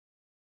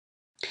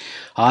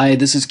Hi,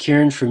 this is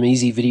Kieran from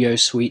Easy Video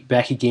Suite,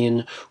 back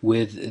again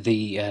with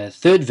the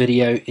third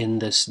video in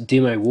this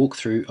demo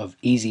walkthrough of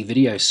Easy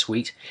Video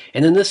Suite.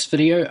 And in this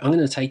video I'm going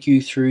to take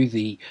you through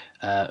the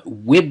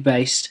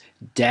web-based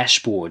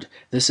dashboard.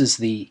 This is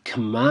the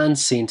command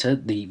center,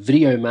 the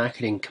video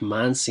marketing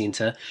command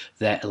center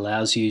that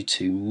allows you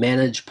to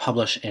manage,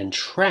 publish and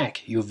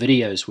track your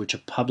videos which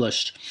are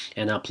published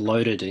and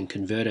uploaded and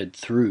converted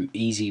through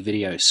Easy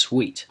Video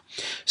Suite.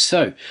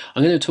 So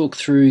I'm going to talk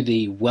through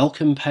the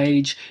welcome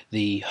page,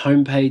 the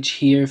home page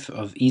here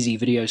of Easy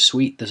Video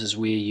Suite. This is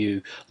where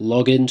you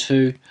log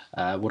into.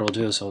 What I'll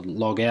do is I'll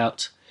log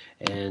out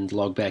and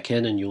log back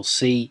in, and you'll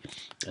see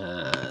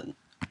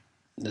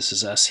this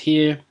is us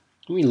here.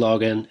 We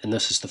log in, and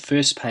this is the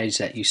first page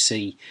that you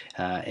see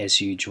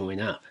as you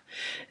join up.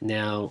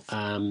 Now,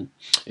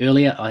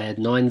 earlier I had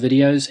 9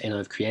 videos, and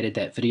I've created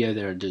that video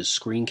that I did a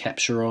screen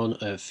capture on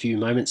a few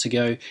moments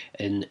ago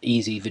in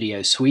Easy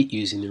Video Suite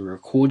using the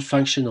record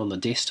function on the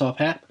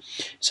desktop app.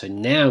 So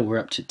now we're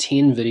up to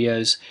 10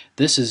 videos.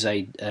 This is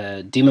a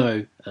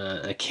demo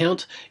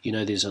account. You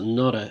know, there's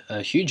not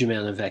a huge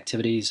amount of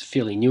activities, a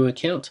fairly new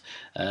account,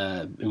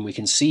 and we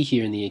can see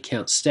here in the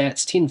account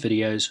stats 10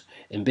 videos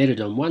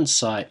embedded on one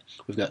site.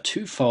 We've got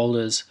 2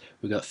 folders,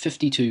 we've got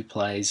 52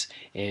 plays,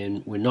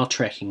 and we're not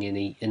tracking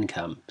any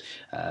income.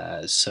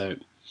 So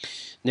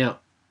now,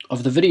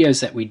 of the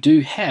videos that we do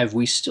have,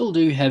 we still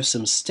do have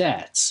some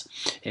stats,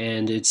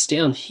 and it's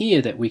down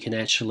here that we can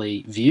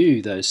actually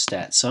view those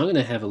stats. So I'm going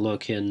to have a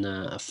look in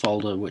a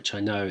folder which I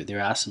know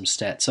there are some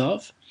stats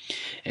of,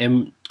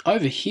 and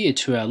over here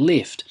to our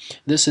left,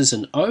 this is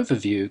an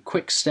overview,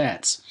 quick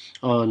stats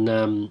on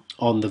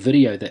the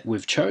video that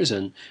we've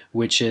chosen,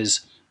 which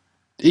is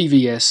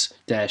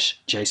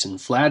EVS-Jason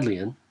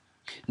Fladlian.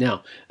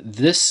 Now,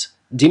 this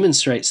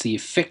demonstrates the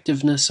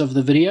effectiveness of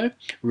the video.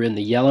 We're in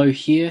the yellow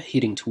here,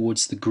 heading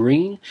towards the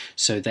green,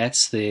 so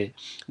that's the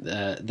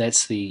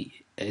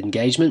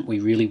engagement. We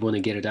really want to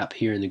get it up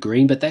here in the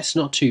green, but that's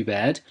not too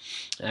bad.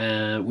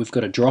 We've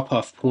got a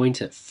drop-off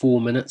point at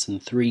 4 minutes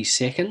and 3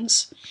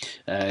 seconds,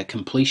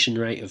 completion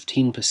rate of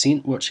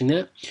 10% watching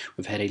that.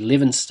 We've had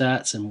 11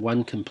 starts and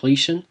 1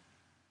 completion.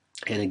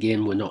 And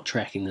again, we're not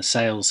tracking the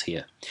sales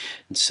here.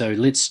 And so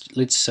let's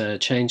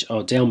change.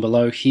 Oh, down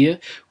below here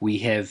we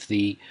have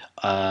the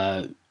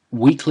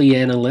weekly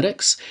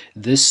analytics.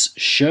 This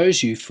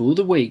shows you for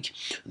the week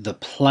the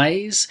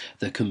plays,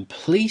 the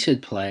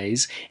completed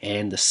plays,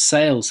 and the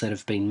sales that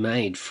have been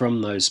made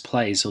from those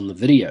plays on the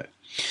video.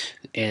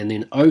 And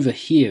then over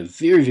here,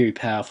 very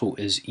powerful,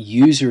 is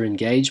user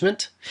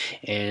engagement.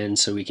 And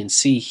so we can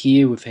see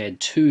here we've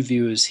had 2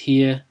 viewers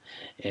here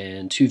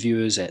and 2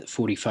 viewers at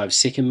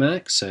 45-second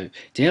mark. So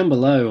down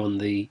below on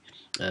the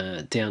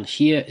down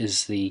here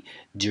is the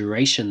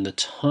duration, the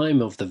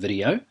time of the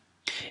video,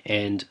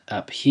 and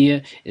up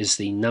here is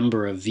the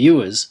number of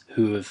viewers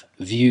who have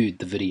viewed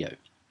the video.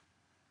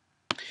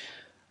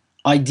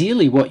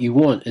 Ideally, what you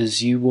want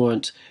is you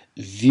want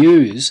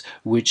views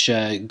which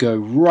go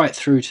right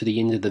through to the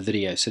end of the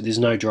video, so there's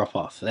no drop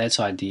off. That's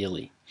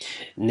ideally.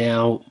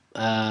 Now,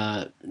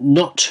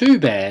 not too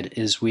bad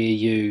is where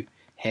you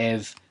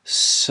have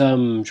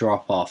some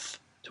drop off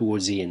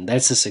towards the end.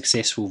 That's a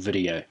successful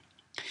video.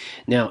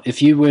 Now,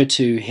 if you were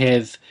to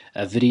have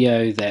a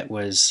video that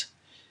was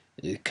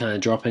kind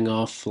of dropping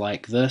off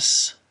like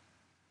this,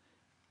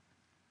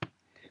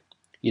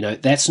 you know,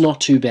 that's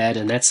not too bad,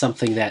 and that's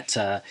something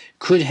that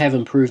could have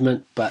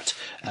improvement, but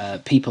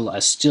people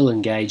are still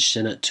engaged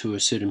in it to a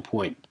certain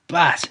point.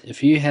 But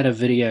if you had a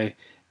video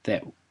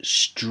that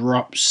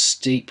drops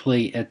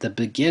steeply at the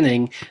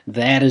beginning,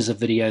 that is a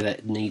video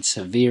that needs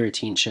severe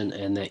attention,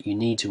 and that you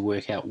need to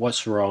work out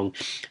what's wrong.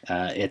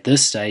 At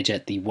this stage,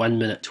 at the 1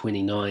 minute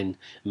 29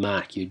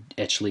 mark, you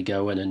actually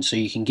go in, and so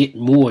you can get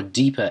more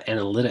deeper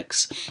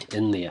analytics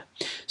in there.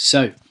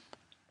 So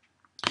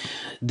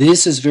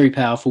this is very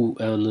powerful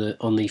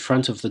on the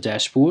front of the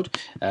dashboard.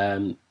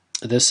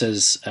 This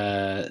is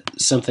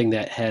something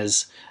that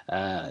has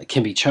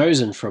can be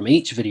chosen from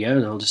each video,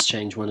 and I'll just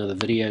change one of the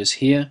videos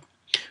here.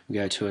 We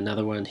go to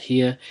another one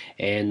here,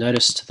 and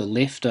notice to the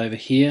left over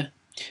here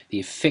the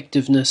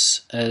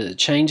effectiveness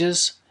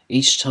changes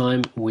each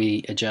time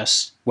we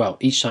adjust. Well,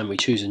 each time we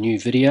choose a new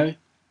video.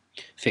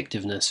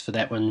 Effectiveness for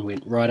that one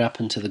went right up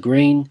into the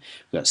green.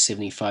 We've got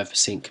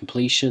 75%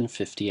 completion,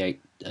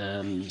 58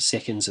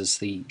 seconds is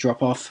the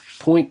drop-off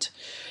point.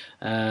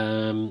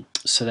 So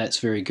that's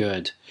very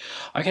good.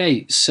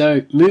 Okay,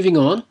 so moving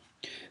on.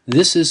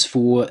 This is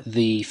for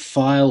the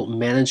file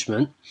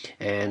management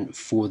and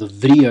for the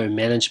video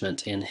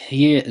management, and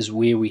here is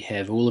where we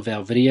have all of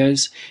our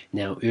videos.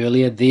 Now,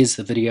 earlier there's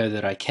the video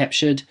that I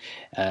captured,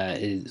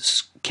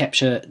 is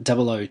Capture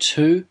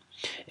 002,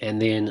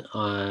 and then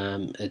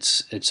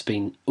it's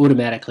been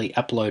automatically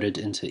uploaded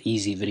into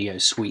Easy Video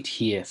Suite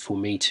here for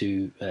me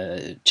to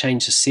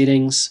change the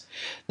settings.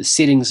 The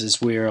settings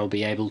is where I'll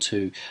be able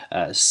to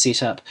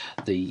set up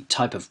the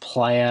type of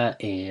player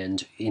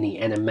and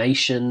any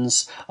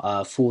animations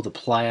for the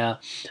player.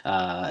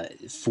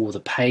 For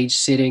the page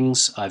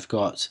settings, I've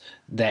got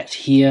that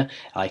here.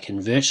 I can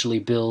virtually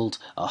build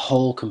a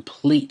whole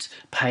complete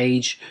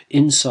page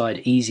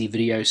inside Easy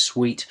Video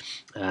Suite.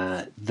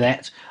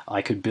 That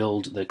I could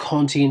build the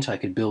content, I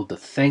could build the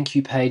thank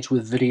you page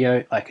with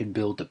video, I could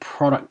build the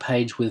product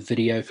page with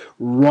video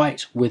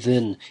right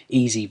within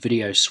Easy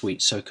Video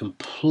Suite. So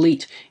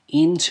complete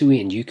end to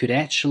end. You could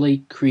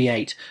actually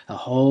create a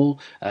whole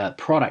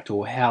product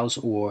or house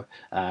or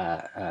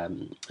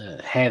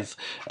have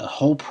a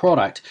whole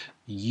product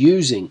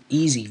using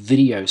Easy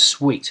Video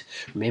Suite.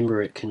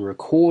 Remember, it can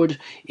record,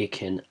 it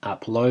can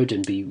upload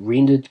and be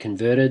rendered,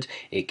 converted,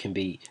 it can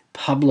be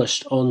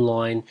published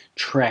online,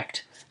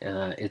 tracked.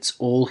 It's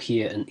all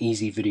here in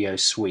Easy Video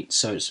Suite.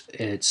 So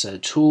it's a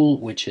tool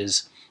which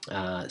is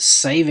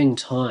saving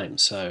time.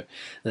 So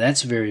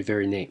that's very,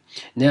 very neat.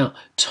 Now,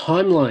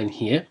 timeline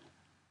here.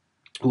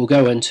 We'll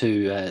go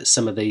into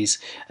some of these.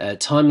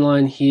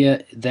 Timeline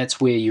here, that's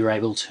where you're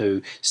able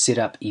to set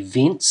up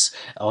events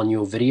on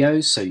your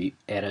videos. So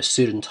at a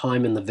certain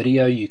time in the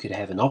video, you could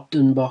have an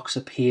opt-in box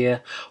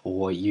appear,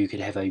 or you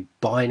could have a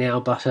buy now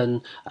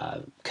button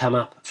come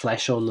up,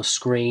 flash on the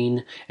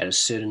screen at a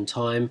certain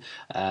time.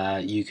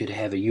 You could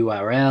have a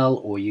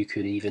URL, or you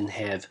could even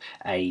have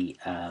a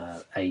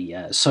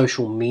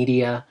social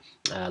media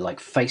like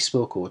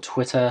Facebook or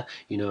Twitter.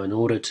 You know, in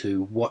order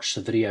to watch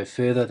the video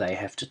further, they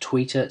have to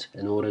tweet it.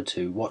 In order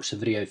to watch the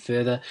video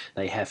further,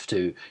 they have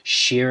to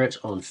share it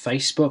on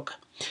Facebook.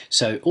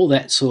 So all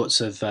that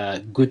sorts of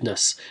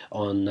goodness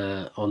on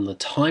the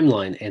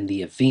timeline and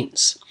the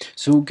events.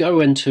 So we'll go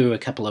into a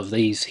couple of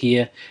these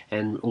here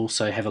and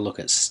also have a look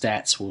at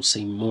stats. We'll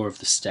see more of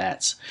the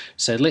stats.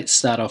 So let's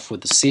start off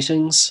with the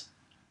settings.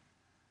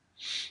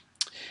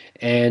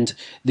 And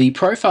the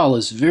profile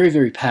is very,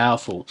 very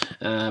powerful.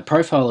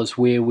 Profile is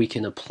where we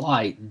can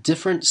apply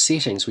different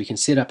settings. We can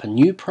set up a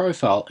new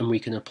profile and we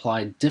can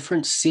apply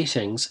different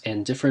settings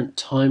and different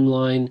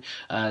timeline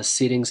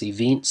settings,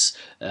 events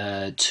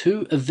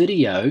to a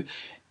video.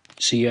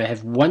 So you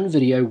have one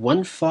video,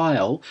 one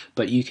file,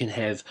 but you can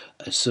have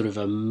a sort of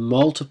a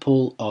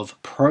multiple of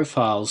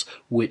profiles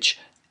which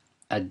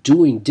are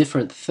doing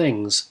different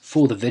things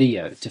for the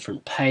video,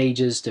 different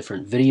pages,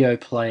 different video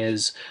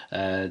players,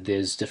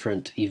 there's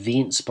different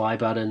events, buy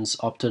buttons,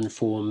 opt-in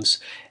forms.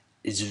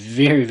 It's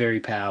very, very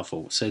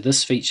powerful. So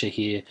this feature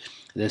here,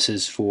 this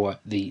is for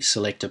the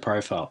selector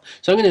profile.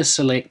 So I'm going to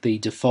select the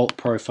default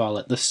profile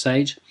at this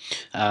stage.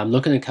 I'm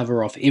not going to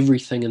cover off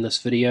everything in this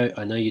video.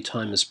 I know your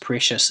time is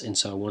precious, and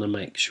so I want to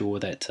make sure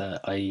that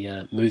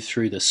I move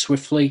through this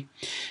swiftly.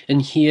 In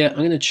here, I'm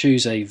going to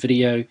choose a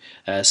video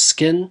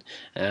skin.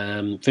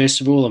 First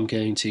of all, I'm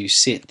going to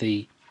set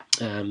the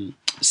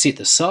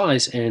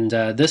size, and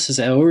this is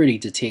already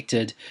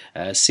detected.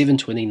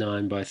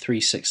 729 by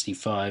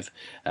 365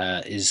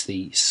 is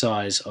the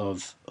size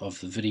of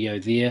the video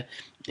there,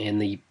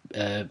 and the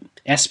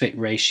aspect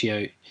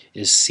ratio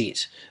is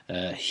set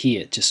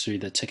here just through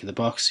the tick of the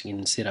box. You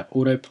can set up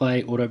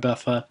autoplay, auto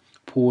buffer,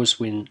 pause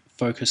when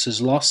focus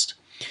is lost.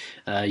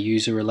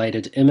 User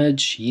related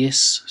image,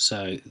 yes,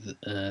 so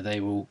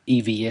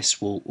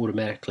EVS will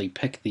automatically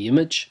pick the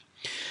image.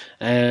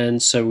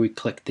 And so we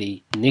click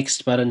the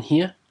next button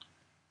here,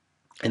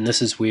 and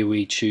this is where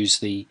we choose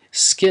the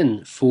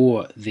skin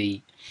for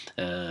the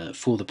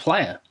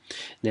player.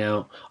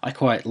 Now I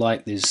quite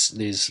like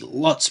there's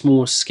lots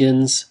more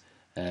skins,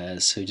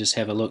 so just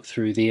have a look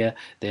through there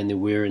than there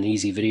were in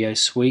Easy Video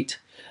Suite.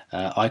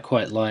 I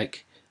quite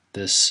like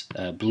this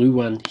blue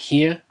one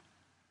here,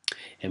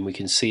 and we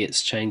can see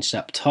it's changed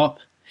up top.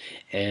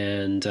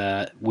 And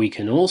we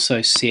can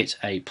also set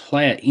a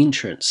player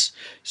entrance.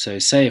 So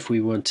say if we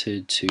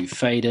wanted to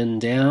fade in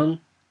down,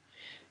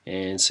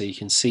 and so you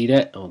can see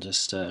that, I'll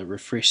just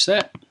refresh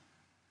that.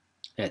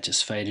 That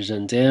just faded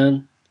in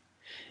down,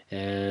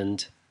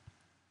 and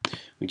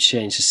we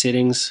change the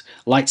settings.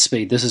 Light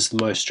speed, this is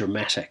the most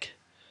dramatic.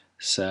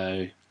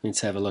 So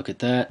let's have a look at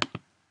that.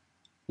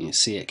 You can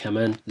see it come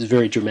in. It's a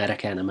very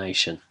dramatic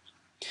animation.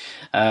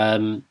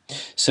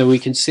 So we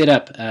can set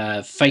up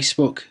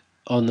Facebook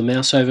on the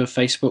mouse over,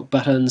 Facebook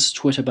buttons,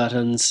 Twitter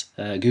buttons,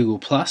 Google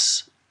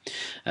Plus,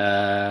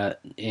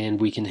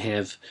 and we can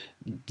have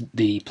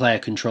the player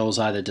controls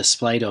either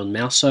displayed on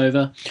mouse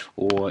over,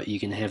 or you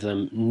can have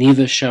them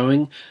never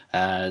showing.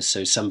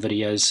 So some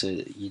videos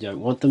you don't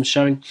want them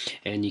showing,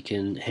 and you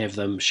can have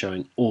them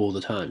showing all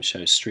the time,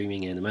 show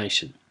streaming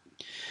animation.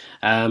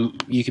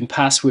 You can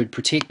password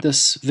protect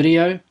this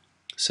video,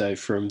 so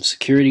from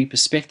security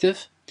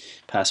perspective,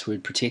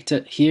 password protect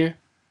it here.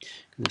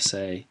 I'm going to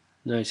say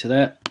no to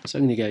that, so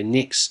I'm going to go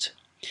next,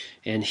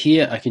 and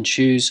here I can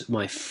choose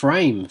my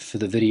frame for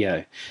the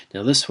video.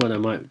 Now this one I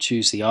might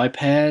choose the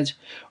iPad,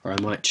 or I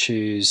might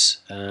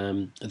choose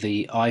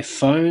the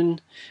iPhone,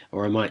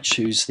 or I might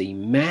choose the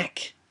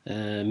Mac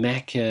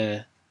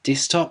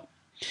desktop,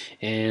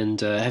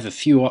 and have a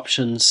few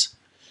options,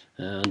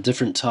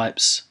 different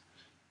types.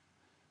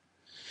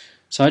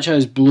 So I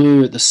chose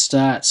blue at the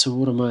start, so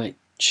what I might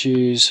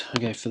choose, I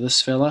go for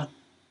this fella.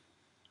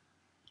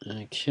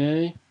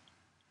 Okay,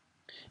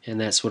 and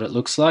that's what it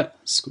looks like.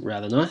 It's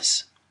rather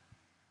nice.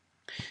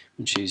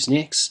 And choose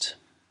next,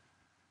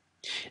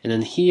 and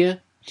in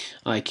here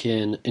I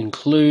can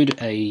include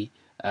a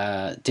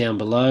down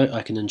below,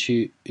 I can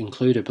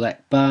include a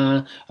black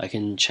bar. I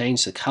can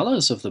change the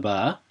colors of the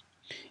bar,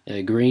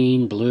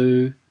 green,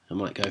 blue. I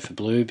might go for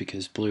blue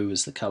because blue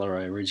was the color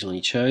I originally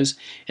chose.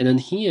 And in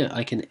here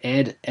I can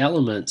add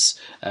elements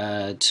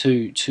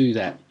to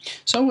that.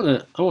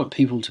 So I want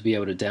people to be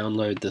able to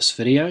download this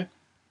video.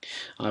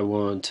 I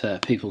want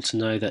people to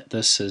know that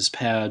this is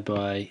powered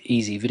by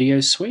Easy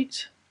Video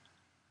Suite.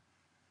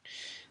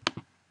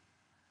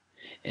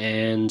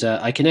 And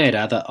I can add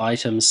other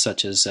items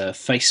such as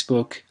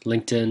Facebook,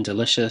 LinkedIn,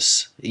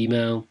 Delicious,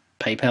 email,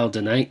 PayPal,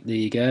 Donate, there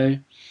you go,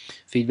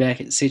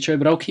 feedback, etc.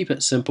 But I'll keep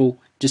it simple,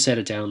 just add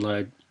a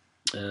download,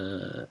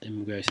 and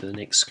we'll go to the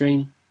next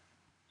screen.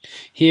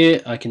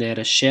 Here I can add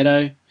a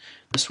shadow.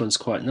 This one's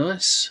quite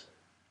nice,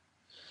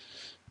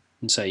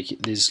 and so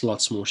there's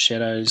lots more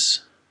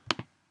shadows.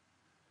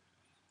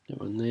 That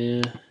one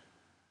there,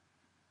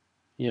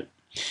 yep.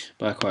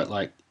 But I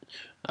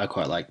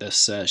quite like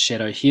this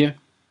shadow here,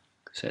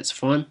 so that's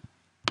fine.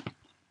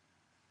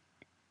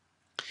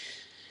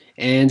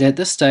 And at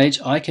this stage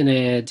I can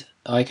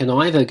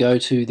either go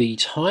to the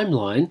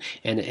timeline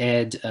and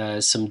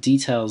add some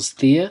details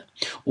there,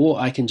 or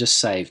I can just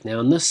save.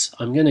 Now in this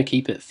I'm going to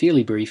keep it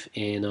fairly brief,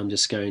 and I'm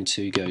just going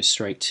to go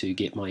straight to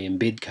get my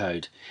embed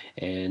code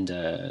and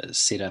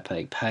set up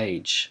a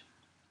page,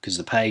 because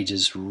the page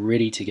is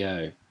ready to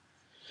go.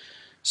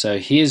 So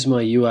here's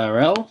my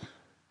URL,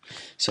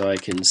 so I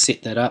can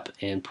set that up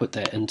and put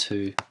that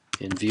into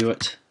and view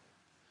it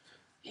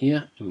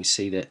here, and we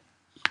see that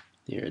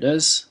there it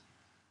is.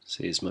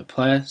 So here's my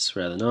player, it's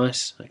rather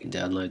nice. I can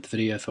download the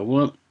video if I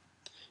want,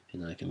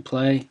 and I can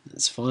play,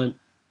 that's fine.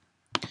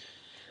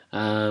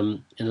 So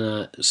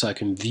I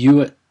can view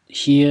it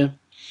here,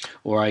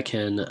 or I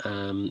can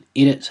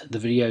edit the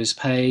videos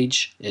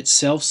page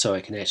itself, so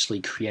I can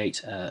actually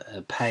create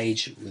a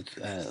page with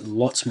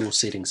lots more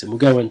settings, and we'll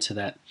go into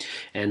that.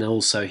 And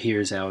also here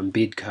is our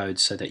embed code,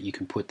 so that you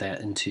can put that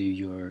into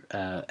your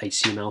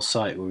HTML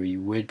site or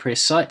your WordPress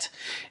site,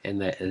 and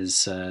that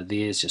is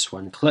there's just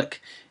one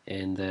click,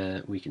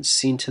 and we can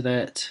center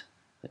that.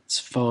 That's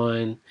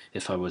fine.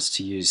 If I was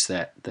to use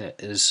that,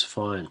 that is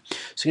fine.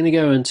 So I'm going to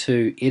go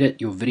into edit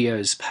your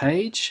videos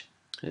page.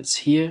 It's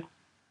here,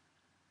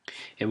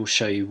 and we'll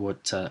show you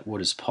what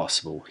is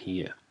possible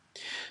here.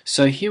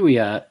 So here we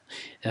are,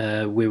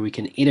 where we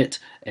can edit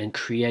and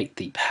create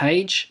the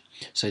page.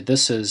 So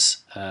this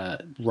is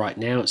right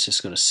now it's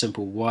just got a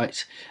simple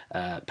white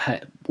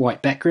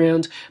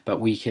background, but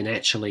we can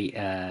actually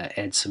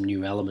add some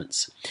new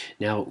elements.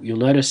 Now you'll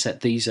notice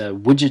that these are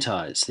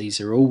widgetized.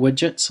 These are all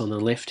widgets on the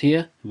left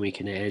here, and we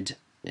can add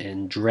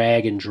and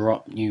drag and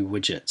drop new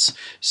widgets.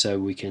 So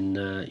we can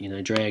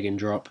drag and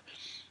drop.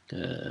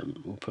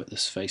 We'll put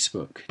this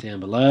Facebook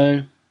down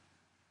below.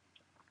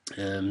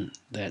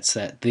 That's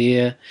that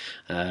there.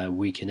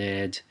 We can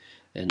add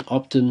an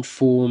opt-in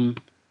form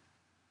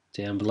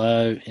down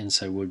below, and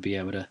so we'll be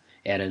able to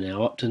add in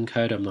our opt-in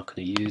code. I'm not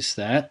going to use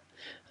that,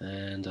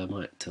 and I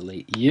might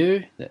delete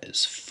you. That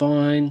is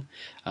fine.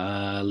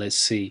 Let's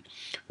see,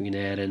 we can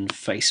add in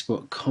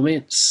Facebook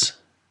comments.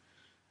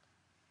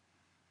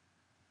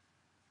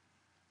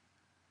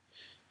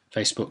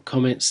 Facebook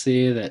comments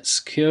there, that's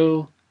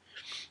cool.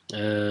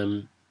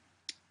 And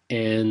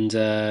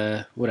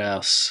what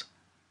else?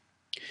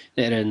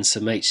 Add in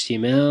some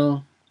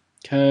HTML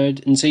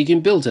code, and so you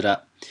can build it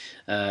up,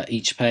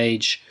 each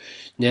page.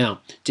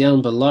 Now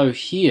down below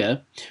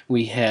here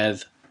we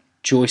have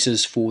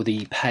choices for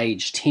the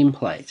page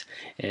template,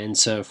 and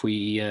so if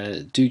we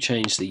do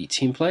change the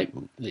template,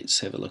 let's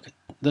have a look at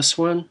this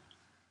one.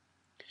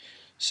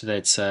 So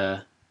that's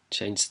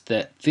changed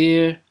that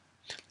there.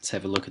 Let's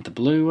have a look at the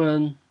blue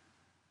one.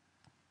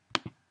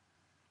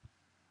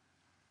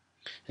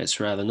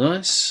 That's rather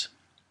nice,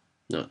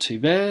 not too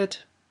bad.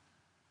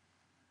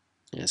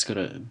 It's got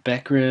a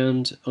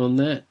background on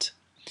that,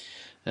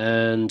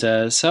 and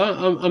so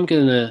I'm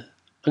gonna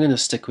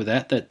stick with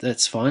that.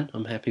 That's fine.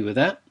 I'm happy with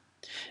that.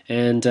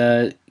 And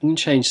you can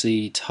change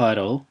the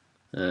title.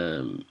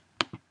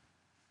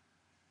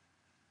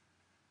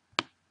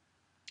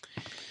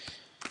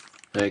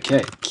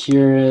 Okay,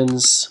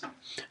 Kieran's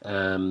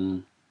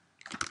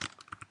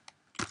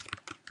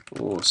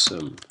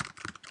awesome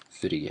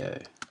video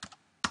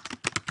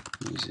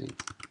using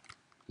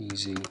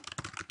Easy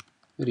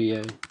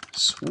Video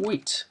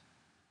Suite.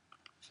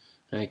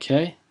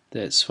 Okay,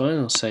 that's fine.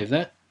 I'll save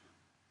that.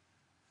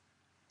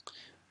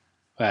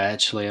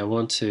 Actually, I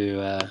want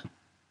to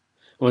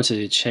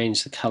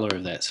change the color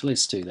of that, so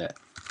let's do that.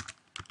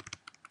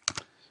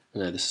 I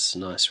know this is a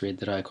nice red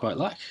that I quite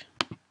like.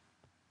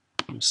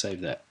 I'll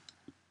save that.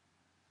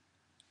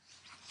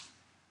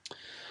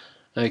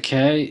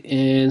 Okay,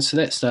 and so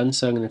that's done.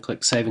 So I'm going to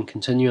click Save and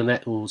Continue, and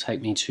that will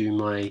take me to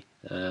my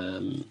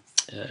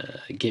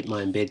get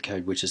my embed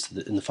code, which is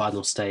in the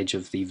final stage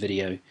of the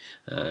video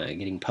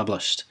getting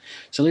published.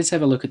 So let's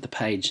have a look at the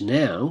page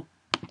now.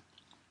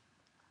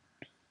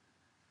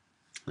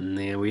 And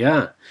there we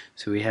are.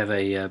 So we have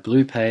a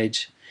blue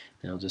page.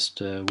 Now I'll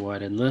just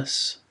widen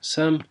this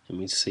some, and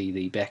we see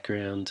the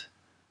background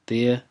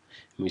there.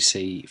 we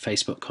see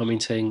Facebook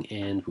commenting,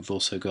 and we've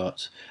also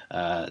got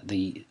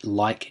the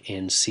like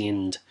and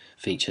send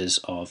features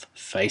of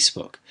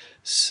Facebook.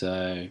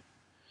 So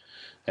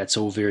that's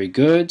all very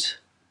good.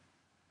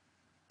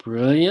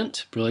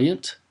 Brilliant,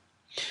 brilliant.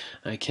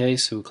 Okay,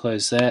 so we'll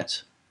close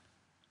that,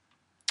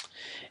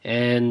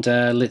 and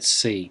let's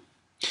see.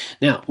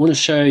 Now, I want to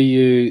show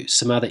you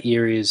some other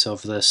areas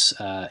of this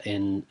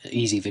in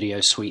Easy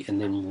Video Suite, and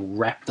then we'll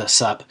wrap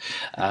this up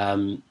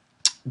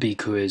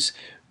because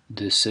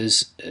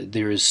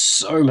there is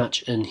so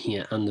much in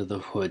here under the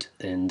hood,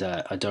 and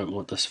I don't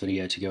want this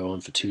video to go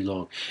on for too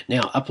long.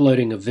 Now,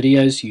 uploading of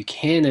videos, you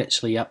can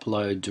actually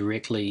upload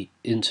directly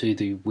into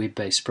the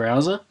web-based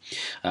browser.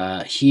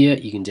 Here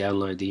you can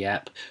download the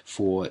app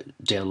for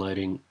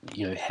downloading,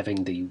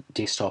 having the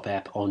desktop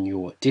app on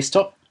your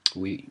desktop.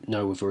 We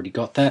know we've already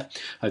got that.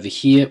 Over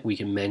here we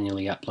can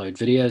manually upload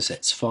videos,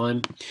 that's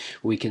fine.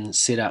 We can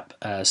set up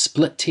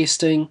split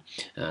testing.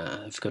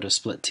 I've got a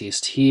split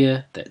test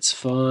here, that's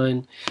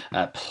fine.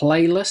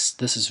 Playlist,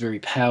 this is a very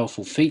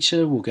powerful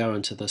feature. We'll go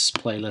into this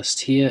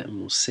playlist here and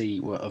we'll see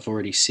what I've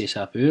already set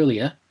up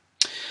earlier.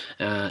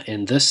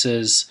 And this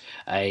is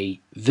a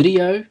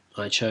video.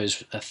 I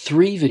chose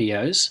 3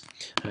 videos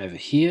over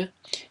here,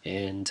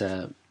 and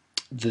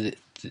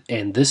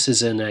this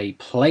is in a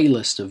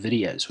playlist of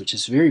videos, which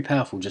is very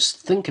powerful. Just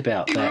think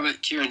about that.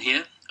 Robert, Kieran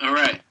here. All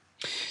right.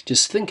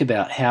 Just think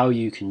about how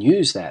you can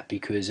use that,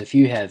 because if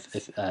you have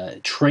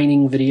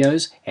training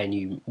videos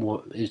and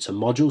it's a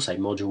module, say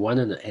module 1,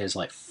 and it has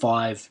like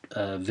 5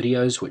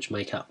 videos which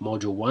make up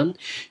module 1,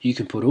 you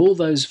can put all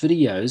those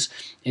videos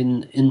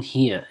in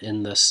here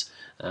in this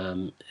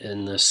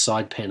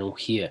side panel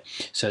here.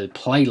 So the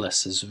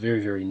playlist is a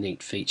very, very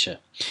neat feature.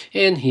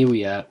 And here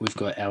we are, we've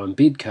got our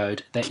embed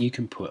code that you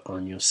can put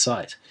on your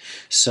site.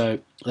 So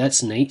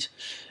that's neat.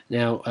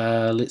 Now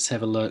let's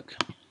have a look.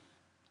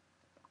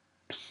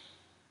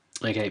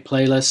 Okay,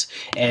 playlists,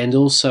 and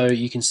also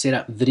you can set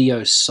up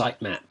video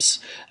sitemaps.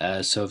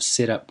 So I've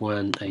set up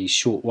one a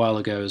short while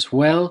ago as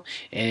well,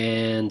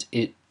 and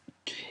it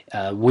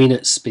when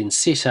it's been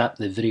set up,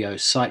 the video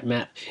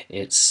sitemap,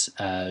 it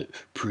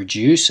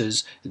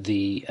produces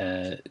the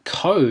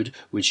code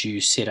which you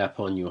set up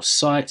on your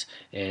site,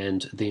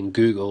 and then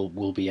Google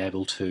will be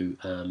able to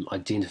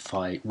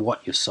identify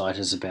what your site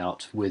is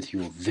about with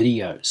your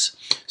videos.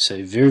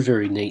 So very,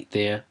 very neat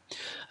there.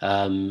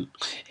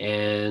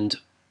 And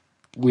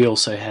we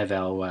also have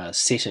our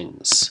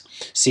settings.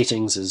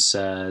 Settings is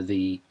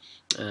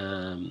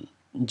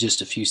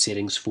just a few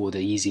settings for the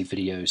Easy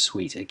Video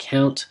Suite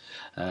account.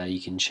 You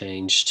can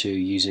change to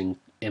using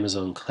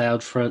Amazon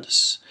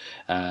CloudFront.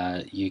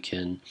 You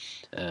can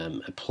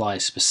apply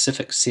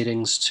specific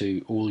settings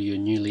to all your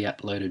newly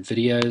uploaded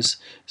videos.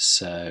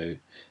 So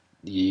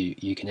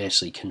you can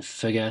actually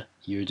configure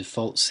your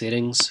default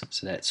settings,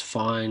 so that's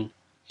fine.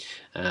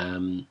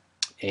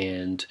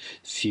 And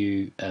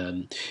you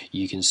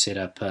can set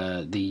up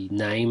the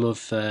name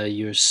of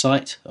your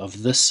site,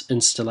 of this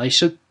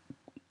installation.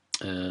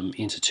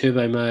 Enter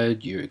turbo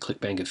mode, your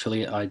ClickBank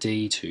affiliate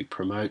ID to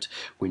promote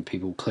when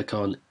people click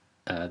on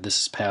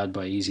this is powered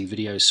by Easy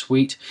Video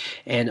Suite.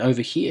 And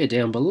over here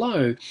down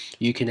below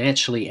you can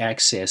actually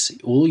access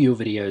all your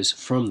videos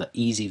from the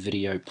Easy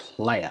Video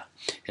Player,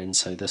 and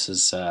so this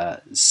is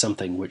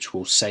something which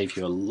will save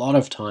you a lot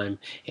of time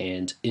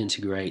and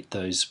integrate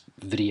those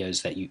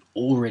videos that you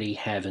already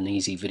have in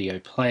Easy Video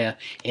Player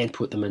and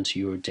put them into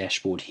your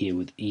dashboard here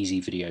with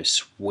Easy Video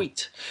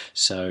Suite.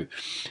 So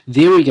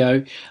there we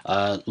go,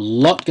 a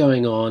lot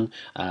going on.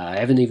 I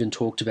haven't even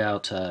talked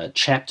about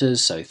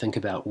chapters, so think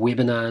about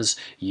webinars.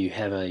 You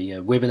have a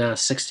webinar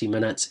 60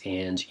 minutes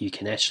and you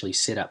can actually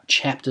set up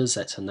chapters.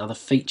 That's another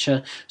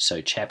feature. So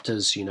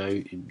chapters,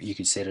 you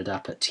could set it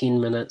up at 10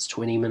 minutes,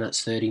 20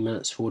 minutes, 30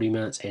 minutes, 40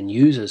 minutes, and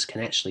users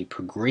can actually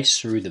progress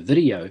through the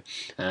video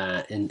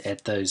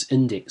at those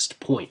indexed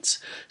points.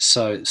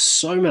 So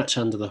much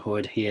under the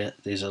hood here.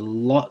 There's a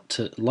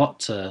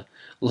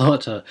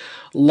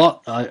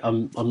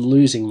I'm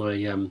losing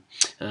my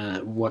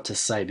what to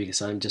say,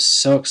 because I'm just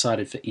so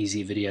excited for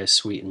Easy Video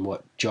Suite and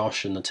what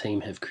Josh and the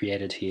team have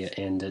created here,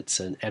 and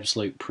it's an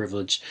absolute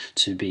privilege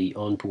to be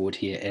on board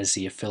here as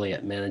the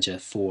affiliate manager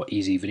for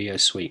Easy Video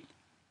Suite.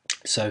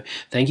 So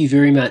thank you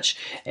very much,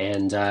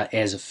 and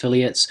as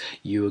affiliates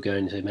you are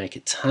going to make a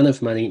ton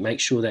of money.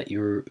 Make sure that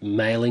you're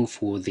mailing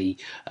for the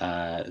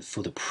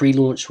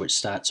pre-launch, which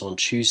starts on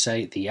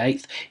Tuesday the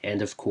 8th,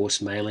 and of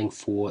course mailing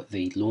for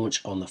the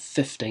launch on the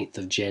 15th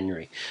of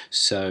January.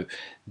 So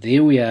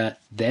there we are,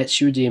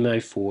 that's your demo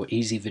for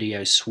Easy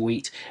Video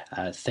Suite.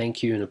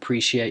 Thank you and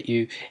appreciate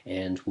you,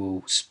 and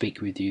we'll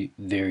speak with you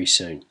very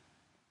soon.